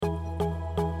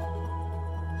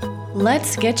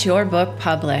Let's get your book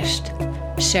published,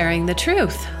 sharing the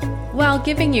truth while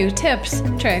giving you tips,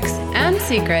 tricks, and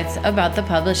secrets about the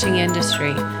publishing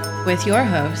industry with your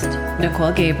host,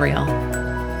 Nicole Gabriel.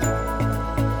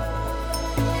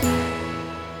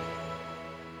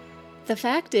 The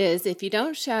fact is, if you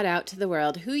don't shout out to the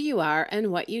world who you are and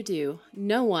what you do,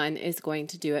 no one is going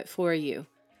to do it for you.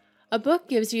 A book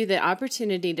gives you the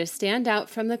opportunity to stand out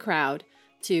from the crowd,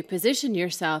 to position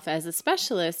yourself as a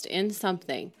specialist in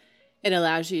something. It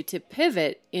allows you to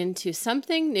pivot into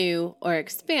something new or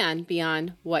expand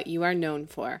beyond what you are known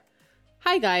for.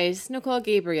 Hi guys, Nicole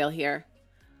Gabriel here.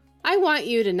 I want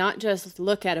you to not just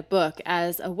look at a book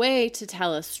as a way to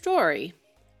tell a story,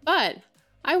 but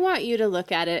I want you to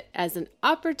look at it as an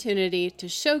opportunity to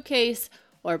showcase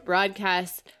or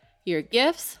broadcast your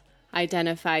gifts,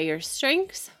 identify your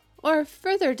strengths, or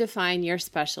further define your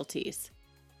specialties.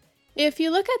 If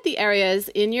you look at the areas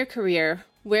in your career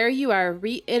where you are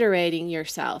reiterating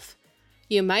yourself,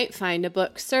 you might find a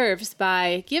book serves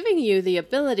by giving you the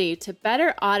ability to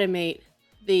better automate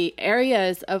the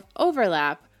areas of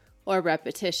overlap or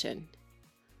repetition.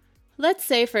 Let's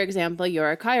say, for example,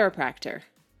 you're a chiropractor.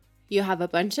 You have a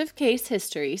bunch of case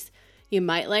histories you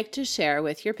might like to share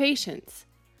with your patients.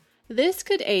 This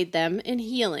could aid them in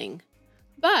healing,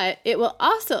 but it will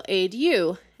also aid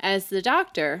you as the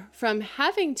doctor from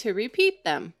having to repeat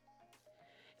them.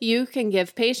 You can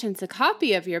give patients a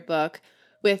copy of your book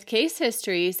with case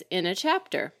histories in a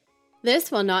chapter. This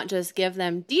will not just give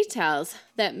them details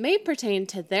that may pertain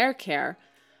to their care,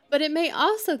 but it may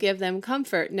also give them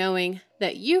comfort knowing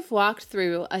that you've walked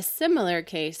through a similar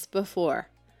case before.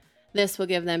 This will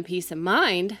give them peace of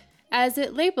mind as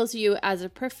it labels you as a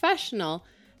professional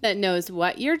that knows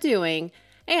what you're doing,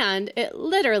 and it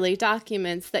literally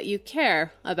documents that you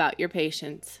care about your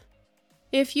patients.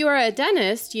 If you are a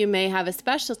dentist, you may have a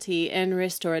specialty in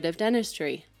restorative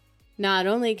dentistry. Not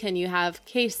only can you have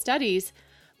case studies,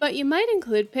 but you might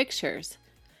include pictures.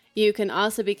 You can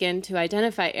also begin to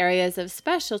identify areas of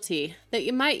specialty that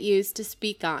you might use to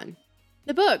speak on.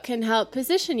 The book can help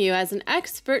position you as an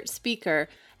expert speaker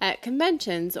at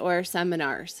conventions or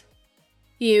seminars.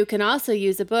 You can also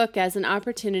use a book as an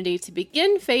opportunity to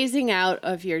begin phasing out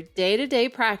of your day-to-day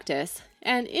practice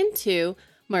and into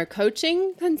more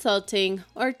coaching, consulting,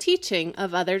 or teaching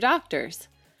of other doctors.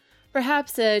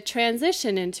 Perhaps a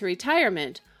transition into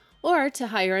retirement or to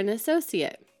hire an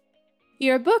associate.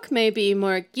 Your book may be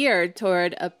more geared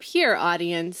toward a peer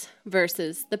audience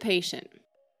versus the patient.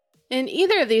 In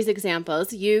either of these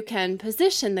examples, you can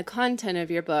position the content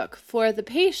of your book for the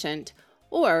patient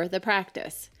or the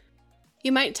practice.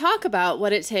 You might talk about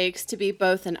what it takes to be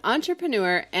both an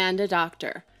entrepreneur and a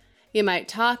doctor. You might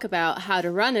talk about how to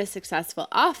run a successful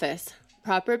office,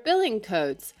 proper billing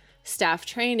codes, staff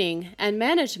training, and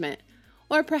management,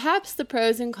 or perhaps the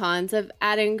pros and cons of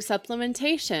adding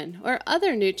supplementation or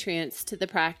other nutrients to the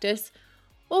practice,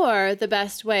 or the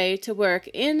best way to work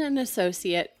in an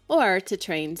associate or to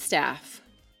train staff.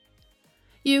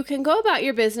 You can go about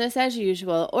your business as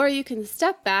usual, or you can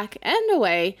step back and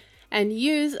away and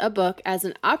use a book as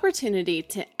an opportunity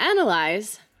to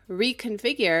analyze,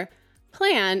 reconfigure,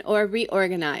 plan, or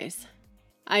reorganize,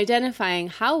 identifying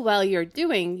how well you're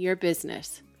doing your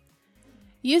business.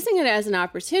 Using it as an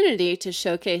opportunity to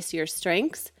showcase your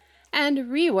strengths and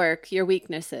rework your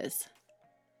weaknesses.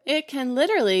 It can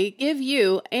literally give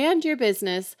you and your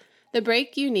business the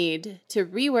break you need to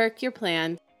rework your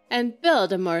plan and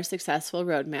build a more successful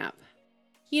roadmap.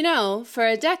 You know, for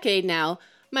a decade now,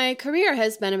 my career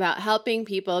has been about helping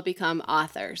people become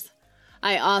authors.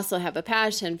 I also have a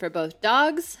passion for both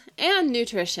dogs and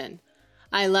nutrition.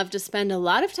 I love to spend a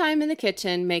lot of time in the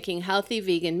kitchen making healthy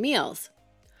vegan meals.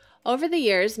 Over the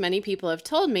years, many people have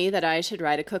told me that I should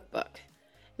write a cookbook.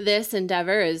 This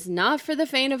endeavor is not for the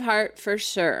faint of heart for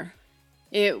sure.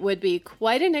 It would be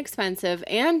quite an expensive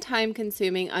and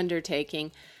time-consuming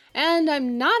undertaking, and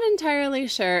I'm not entirely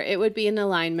sure it would be in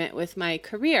alignment with my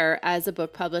career as a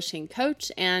book publishing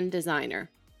coach and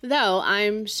designer. Though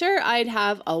I'm sure I'd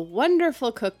have a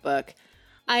wonderful cookbook,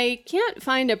 I can't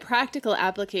find a practical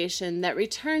application that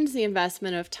returns the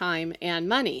investment of time and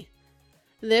money.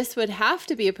 This would have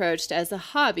to be approached as a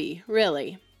hobby,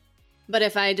 really. But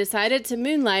if I decided to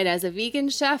moonlight as a vegan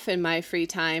chef in my free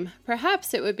time,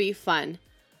 perhaps it would be fun.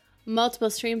 Multiple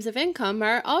streams of income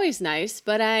are always nice,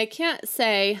 but I can't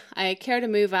say I care to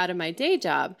move out of my day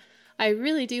job. I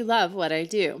really do love what I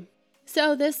do.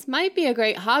 So this might be a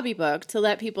great hobby book to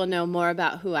let people know more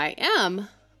about who I am,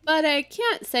 but I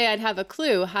can't say I'd have a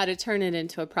clue how to turn it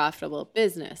into a profitable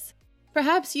business.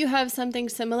 Perhaps you have something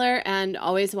similar and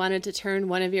always wanted to turn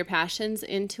one of your passions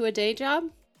into a day job?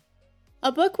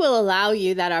 A book will allow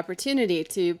you that opportunity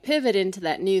to pivot into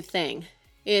that new thing.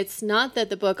 It's not that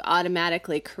the book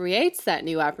automatically creates that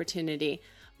new opportunity,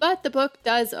 but the book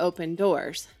does open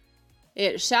doors.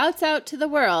 It shouts out to the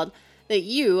world that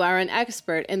you are an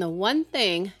expert in the one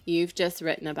thing you've just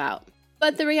written about.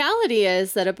 But the reality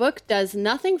is that a book does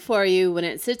nothing for you when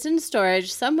it sits in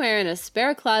storage somewhere in a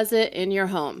spare closet in your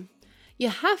home. You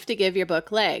have to give your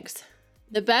book legs.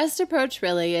 The best approach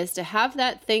really is to have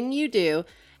that thing you do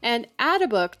and add a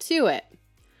book to it.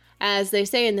 As they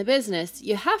say in the business,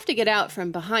 you have to get out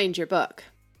from behind your book.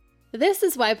 This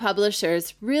is why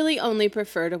publishers really only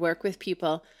prefer to work with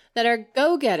people that are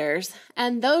go-getters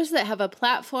and those that have a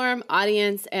platform,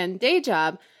 audience, and day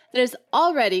job that is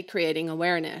already creating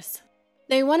awareness.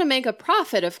 They want to make a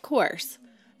profit, of course.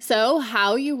 So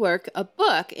how you work a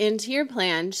book into your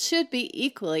plan should be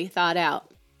equally thought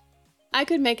out. I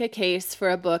could make a case for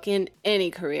a book in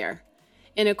any career.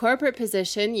 In a corporate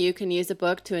position, you can use a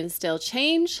book to instill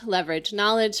change, leverage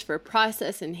knowledge for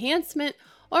process enhancement,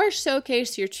 or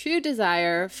showcase your true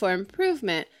desire for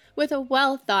improvement with a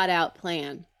well-thought-out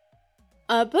plan.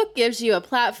 A book gives you a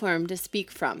platform to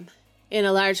speak from. In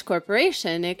a large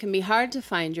corporation, it can be hard to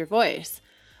find your voice.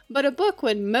 But a book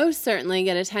would most certainly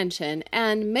get attention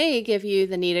and may give you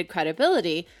the needed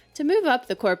credibility to move up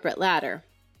the corporate ladder.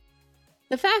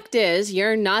 The fact is,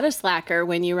 you're not a slacker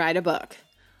when you write a book.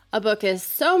 A book is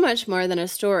so much more than a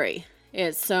story.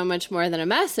 It's so much more than a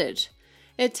message.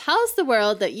 It tells the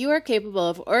world that you are capable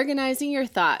of organizing your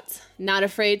thoughts, not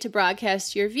afraid to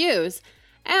broadcast your views,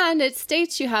 and it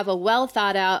states you have a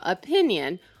well-thought-out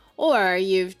opinion or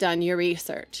you've done your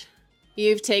research.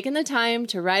 You've taken the time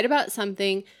to write about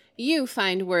something you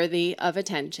find worthy of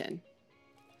attention.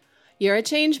 You're a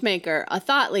change maker, a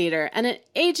thought leader, and an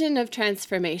agent of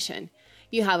transformation.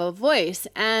 You have a voice,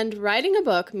 and writing a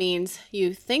book means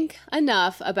you think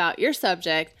enough about your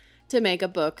subject to make a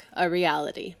book a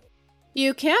reality.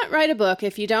 You can't write a book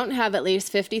if you don't have at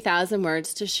least 50,000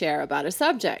 words to share about a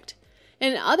subject.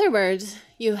 In other words,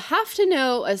 you have to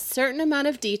know a certain amount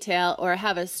of detail or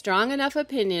have a strong enough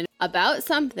opinion about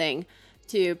something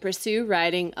to pursue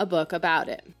writing a book about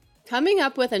it. Coming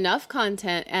up with enough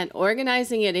content and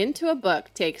organizing it into a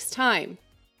book takes time.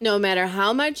 No matter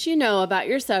how much you know about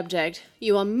your subject,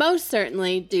 you will most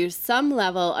certainly do some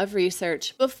level of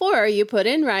research before you put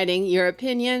in writing your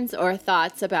opinions or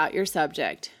thoughts about your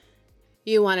subject.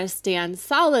 You want to stand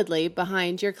solidly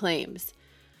behind your claims.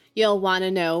 You'll want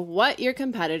to know what your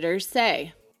competitors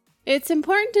say. It's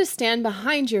important to stand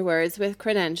behind your words with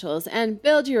credentials and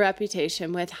build your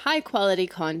reputation with high-quality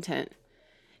content.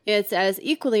 It's as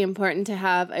equally important to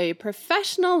have a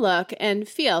professional look and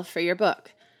feel for your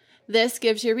book. This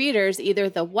gives your readers either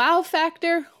the wow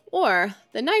factor or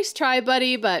the nice try,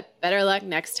 buddy, but better luck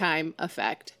next time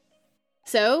effect.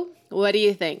 So, what do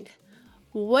you think?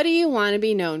 What do you want to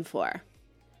be known for?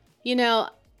 You know,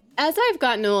 as I've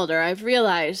gotten older, I've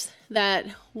realized that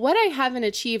what I haven't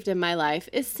achieved in my life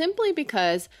is simply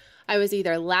because I was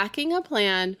either lacking a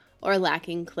plan or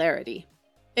lacking clarity.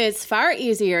 It's far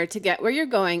easier to get where you're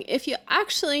going if you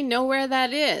actually know where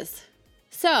that is.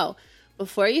 So,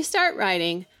 before you start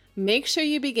writing, make sure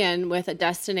you begin with a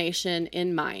destination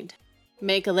in mind.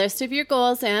 Make a list of your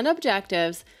goals and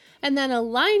objectives, and then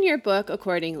align your book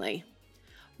accordingly.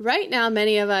 Right now,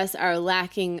 many of us are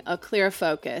lacking a clear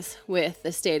focus with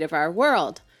the state of our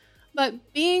world.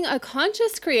 But being a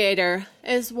conscious creator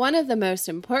is one of the most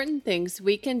important things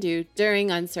we can do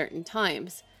during uncertain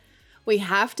times. We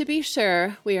have to be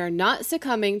sure we are not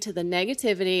succumbing to the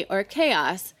negativity or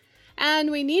chaos, and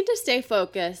we need to stay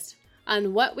focused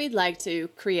on what we'd like to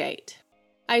create.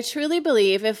 I truly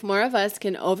believe if more of us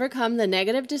can overcome the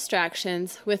negative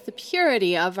distractions with the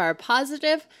purity of our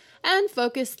positive and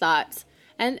focused thoughts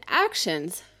and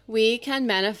actions, we can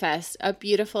manifest a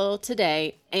beautiful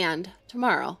today and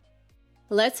tomorrow.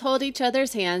 Let's hold each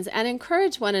other's hands and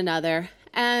encourage one another,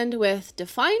 and with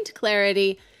defined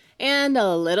clarity and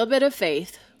a little bit of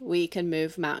faith, we can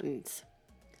move mountains.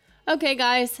 Okay,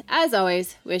 guys, as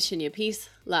always, wishing you peace,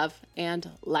 love,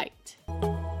 and light.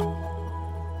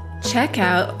 Check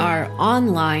out our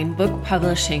online book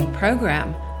publishing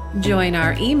program. Join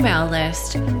our email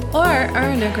list or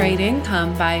earn a great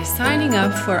income by signing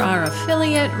up for our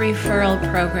affiliate referral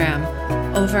program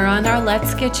over on our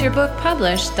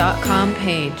letsgetyourbookpublished.com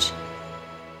page.